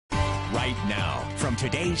right now from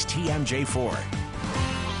today's TMJ4.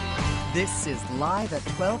 This is live at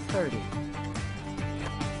 12:30.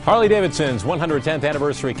 Harley-Davidson's 110th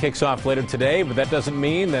anniversary kicks off later today, but that doesn't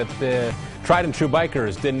mean that the tried and true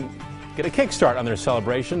bikers didn't get a kickstart on their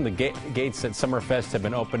celebration. The gates at Summerfest have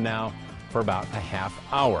been open now for about a half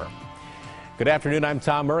hour. Good afternoon, I'm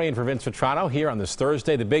Tom Murray, and for Vince Vitrano here on this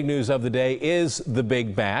Thursday, the big news of the day is the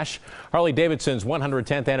Big Bash. Harley-Davidson's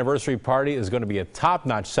 110th anniversary party is going to be a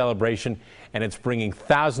top-notch celebration, and it's bringing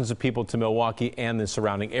thousands of people to Milwaukee and the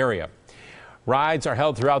surrounding area. Rides are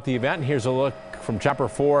held throughout the event. Here's a look from Chapter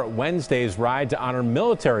 4, Wednesday's ride to honor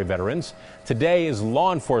military veterans. Today is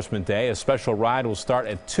Law Enforcement Day. A special ride will start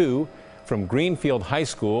at 2 from Greenfield High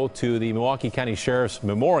School to the Milwaukee County Sheriff's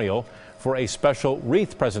Memorial for a special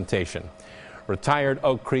wreath presentation. Retired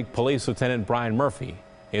Oak Creek Police Lieutenant Brian Murphy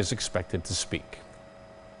is expected to speak.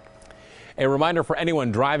 A reminder for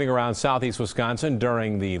anyone driving around southeast Wisconsin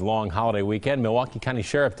during the long holiday weekend, Milwaukee County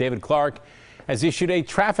Sheriff David Clark has issued a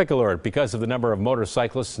traffic alert because of the number of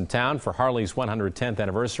motorcyclists in town for Harley's 110th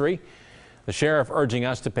anniversary. The sheriff urging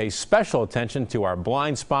us to pay special attention to our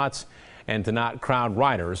blind spots and to not crowd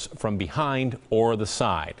riders from behind or the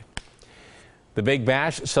side. The Big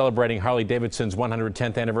Bash celebrating Harley-Davidson's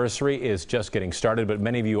 110th anniversary is just getting started, but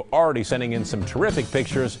many of you are already sending in some terrific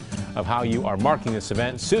pictures of how you are marking this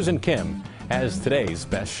event. Susan Kim has today's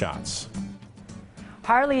best shots.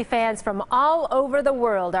 Harley fans from all over the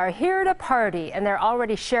world are here to party, and they're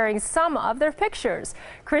already sharing some of their pictures.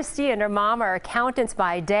 Christy and her mom are accountants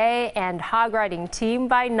by day and hog riding team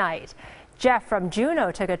by night. Jeff from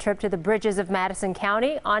Juneau took a trip to the bridges of Madison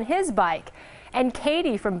County on his bike. And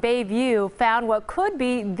Katie from Bayview found what could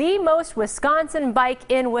be the most Wisconsin bike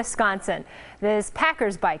in Wisconsin, this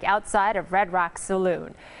Packers bike outside of Red Rock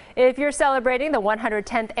Saloon. If you're celebrating the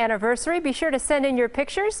 110th anniversary, be sure to send in your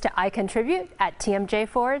pictures to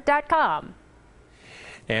icontribute@tmj4.com.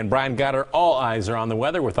 And Brian Goddard, all eyes are on the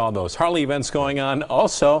weather with all those Harley events going on.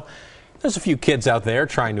 Also, there's a few kids out there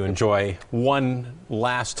trying to enjoy one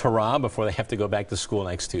last hurrah before they have to go back to school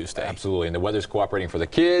next Tuesday. Absolutely, and the weather's cooperating for the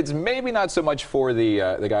kids. Maybe not so much for the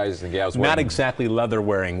guys and gals. Not exactly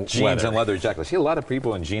leather-wearing jeans and leather jackets. I see a lot of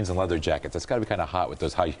people in jeans and leather jackets. That's got to be kind of hot with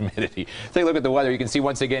those high humidity. Take a look at the weather. You can see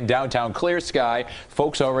once again downtown clear sky.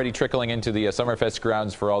 Folks already trickling into the Summerfest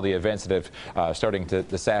grounds for all the events that have starting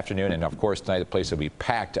this afternoon, and of course tonight the place will be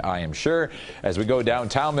packed, I am sure. As we go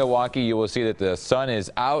downtown Milwaukee, you will see that the sun is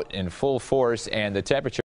out in full force and the temperature